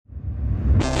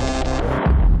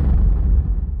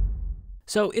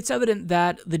So it's evident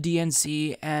that the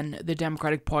DNC and the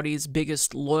Democratic Party's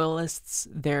biggest loyalists,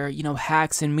 their,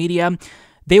 hacks in media,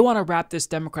 they want to wrap this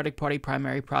Democratic Party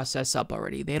primary process up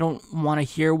already. They don't want to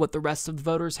hear what the rest of the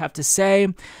voters have to say.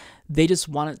 They just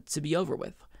want it to be over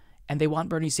with. And they want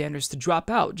Bernie Sanders to drop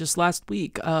out. Just last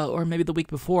week, or maybe the week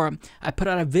before, I put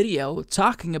out a video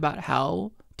talking about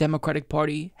how Democratic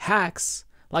Party hacks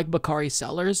like Bakari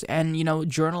Sellers and,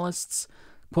 journalists,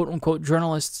 quote-unquote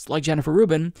journalists like Jennifer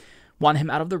Rubin, want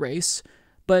him out of the race,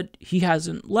 but he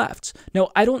hasn't left. Now,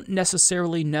 I don't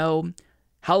necessarily know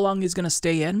how long he's going to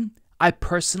stay in. I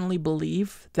personally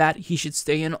believe that he should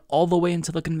stay in all the way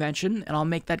until the convention, and I'll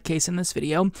make that case in this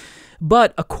video.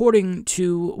 But according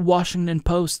to Washington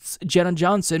Post's Jenna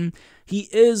Johnson, he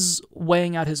is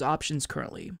weighing out his options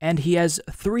currently, and he has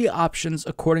 3 options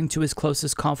according to his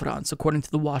closest confidants, according to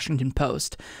the Washington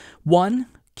Post. 1,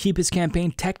 keep his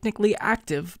campaign technically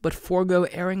active, but forego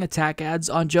airing attack ads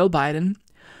on Joe Biden.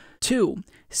 2,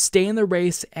 stay in the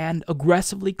race and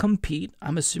aggressively compete.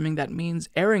 I'm assuming that means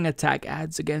airing attack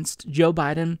ads against Joe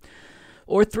Biden.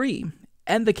 Or 3,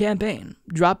 end the campaign.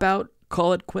 Drop out,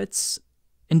 call it quits,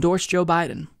 endorse Joe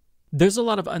Biden. There's a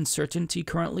lot of uncertainty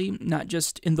currently, not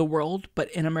just in the world, but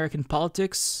in American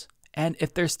politics. And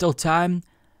if there's still time,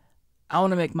 I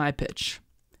want to make my pitch.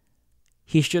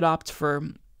 He should opt for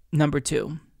number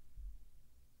 2.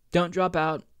 Don't drop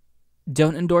out.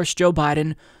 Don't endorse Joe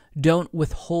Biden. Don't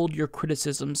withhold your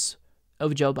criticisms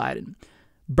of Joe Biden.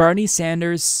 Bernie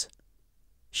Sanders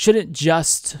shouldn't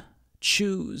just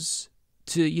choose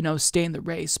to, stay in the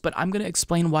race, but I'm going to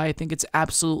explain why I think it's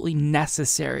absolutely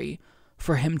necessary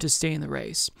for him to stay in the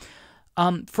race.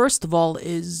 First of all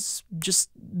is just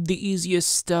the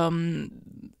easiest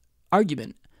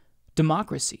argument,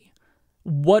 democracy.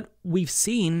 What we've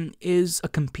seen is a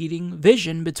competing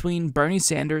vision between Bernie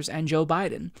Sanders and Joe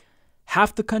Biden.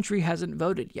 Half the country hasn't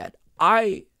voted yet.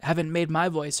 I haven't made my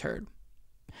voice heard.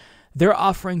 They're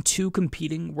offering 2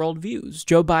 competing worldviews.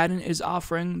 Joe Biden is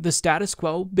offering the status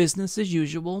quo, business as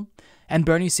usual, and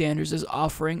Bernie Sanders is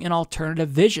offering an alternative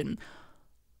vision.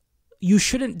 You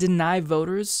shouldn't deny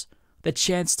voters the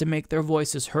chance to make their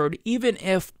voices heard, even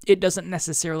if it doesn't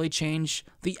necessarily change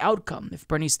the outcome if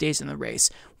Bernie stays in the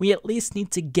race. We at least need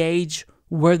to gauge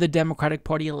where the Democratic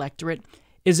Party electorate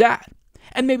is at.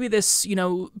 And maybe this,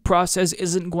 process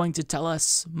isn't going to tell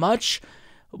us much,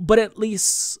 but at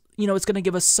least, it's going to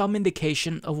give us some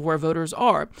indication of where voters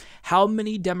are. How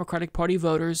many Democratic Party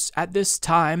voters at this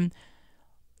time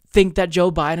think that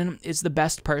Joe Biden is the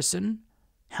best person?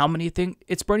 How many think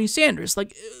it's Bernie Sanders?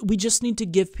 We just need to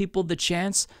give people the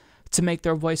chance to make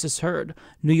their voices heard.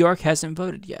 New York hasn't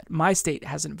voted yet. My state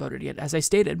hasn't voted yet, as I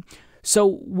stated.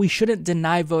 So we shouldn't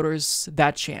deny voters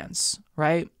that chance,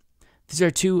 right? These are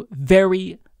 2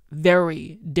 very,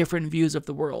 very different views of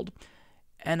the world,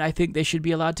 and I think they should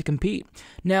be allowed to compete.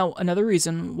 Now, another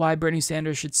reason why Bernie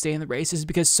Sanders should stay in the race is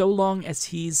because so long as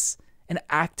he's an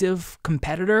active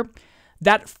competitor,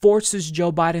 that forces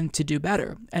Joe Biden to do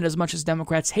better. And as much as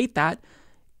Democrats hate that,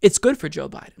 it's good for Joe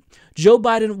Biden. Joe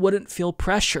Biden wouldn't feel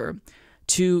pressure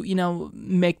to,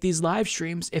 make these live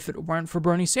streams if it weren't for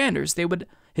Bernie Sanders.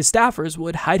 His staffers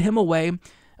would hide him away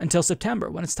until September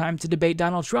when it's time to debate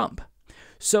Donald Trump.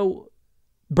 So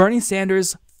Bernie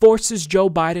Sanders forces Joe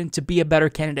Biden to be a better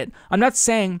candidate. I'm not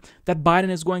saying that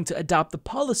Biden is going to adopt the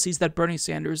policies that Bernie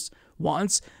Sanders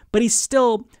wants, but he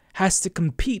still has to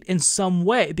compete in some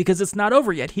way because it's not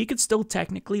over yet. He could still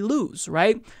technically lose,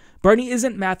 right? Bernie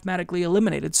isn't mathematically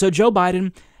eliminated. So Joe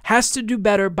Biden has to do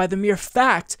better by the mere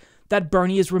fact that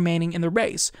Bernie is remaining in the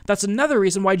race. That's another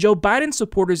reason why Joe Biden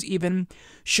supporters even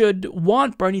should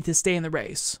want Bernie to stay in the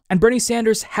race. And Bernie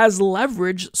Sanders has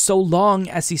leverage so long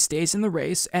as he stays in the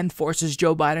race and forces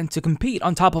Joe Biden to compete.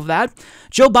 On top of that,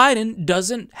 Joe Biden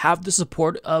doesn't have the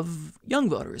support of young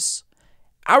voters.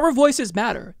 Our voices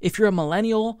matter. If you're a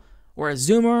millennial or a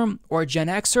Zoomer or a Gen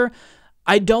Xer,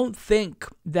 I don't think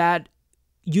that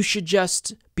you should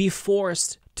just be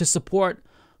forced to support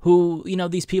who,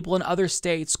 these people in other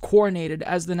states coronated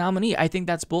as the nominee. I think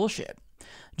that's bullshit.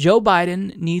 Joe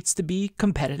Biden needs to be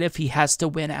competitive. He has to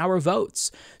win our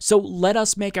votes. So let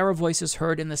us make our voices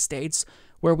heard in the states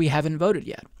where we haven't voted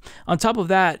yet. On top of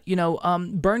that,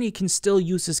 Bernie can still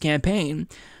use his campaign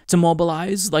to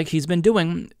mobilize, like he's been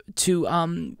doing,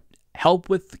 to help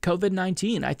with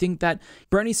COVID-19. I think that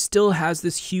Bernie still has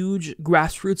this huge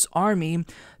grassroots army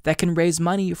that can raise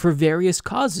money for various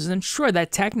causes. And sure,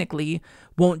 that technically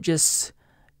won't just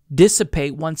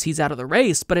dissipate once he's out of the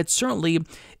race, but it certainly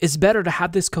is better to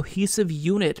have this cohesive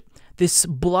unit this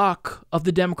block of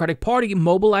the Democratic Party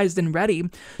mobilized and ready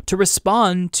to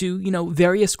respond to,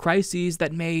 various crises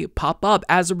that may pop up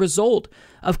as a result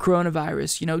of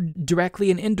coronavirus,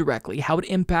 directly and indirectly, how it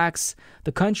impacts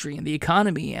the country and the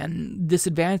economy and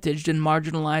disadvantaged and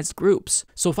marginalized groups.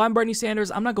 So if I'm Bernie Sanders,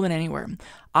 I'm not going anywhere.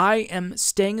 I am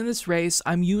staying in this race.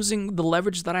 I'm using the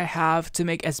leverage that I have to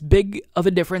make as big of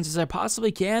a difference as I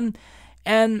possibly can.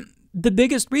 And the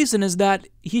biggest reason is that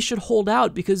he should hold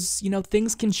out because,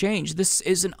 things can change. This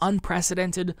is an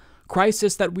unprecedented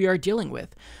crisis that we are dealing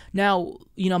with. Now,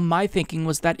 my thinking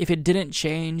was that if it didn't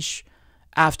change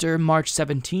after March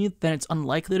 17th, then it's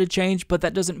unlikely to change, but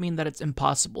that doesn't mean that it's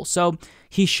impossible. So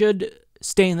he should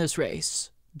stay in this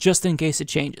race just in case it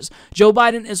changes. Joe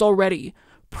Biden is already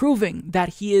proving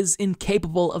that he is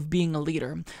incapable of being a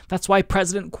leader. That's why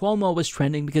President Cuomo was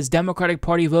trending, because Democratic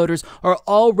Party voters are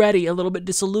already a little bit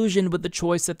disillusioned with the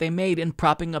choice that they made in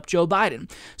propping up Joe Biden.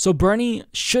 So Bernie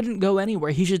shouldn't go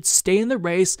anywhere. He should stay in the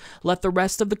race, let the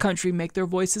rest of the country make their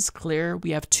voices clear.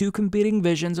 We have two competing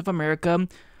visions of America.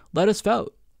 Let us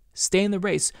vote. Stay in the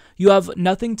race. You have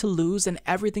nothing to lose and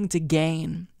everything to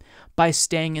gain by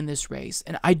staying in this race.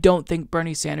 And I don't think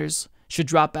Bernie Sanders should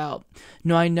drop out.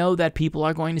 No, I know that people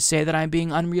are going to say that I'm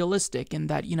being unrealistic and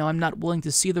that, I'm not willing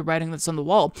to see the writing that's on the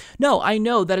wall. No, I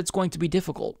know that it's going to be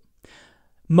difficult.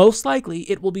 Most likely,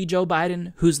 it will be Joe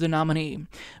Biden who's the nominee.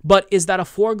 But is that a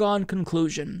foregone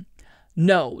conclusion?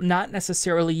 No, not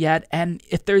necessarily yet. And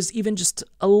if there's even just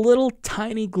a little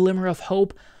tiny glimmer of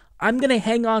hope, I'm going to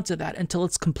hang on to that until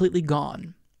it's completely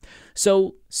gone.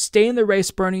 So stay in the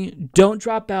race, Bernie. Don't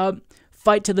drop out.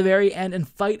 Fight to the very end and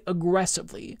fight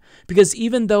aggressively. Because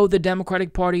even though the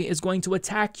Democratic Party is going to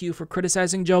attack you for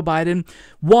criticizing Joe Biden,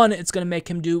 one, it's going to make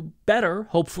him do better,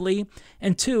 hopefully.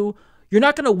 And two, you're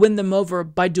not going to win them over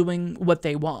by doing what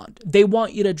they want. They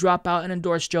want you to drop out and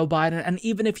endorse Joe Biden. And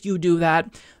even if you do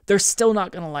that, they're still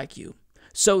not going to like you.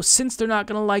 So since they're not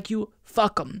going to like you,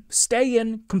 fuck them. Stay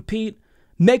in, compete,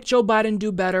 make Joe Biden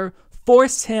do better,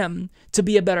 force him to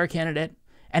be a better candidate,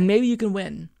 and maybe you can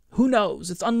win. Who knows?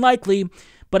 It's unlikely,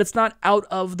 but it's not out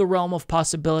of the realm of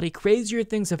possibility. Crazier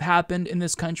things have happened in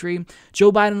this country. Joe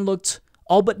Biden looked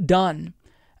all but done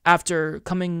after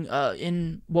coming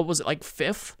in,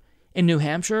 fifth in New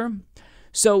Hampshire.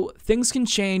 So things can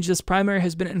change. This primary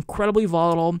has been incredibly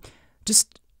volatile.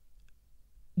 Just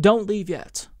don't leave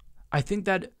yet. I think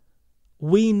that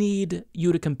we need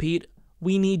you to compete.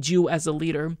 We need you as a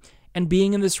leader. And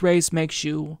being in this race makes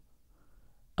you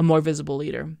a more visible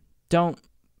leader. Don't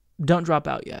drop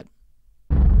out yet.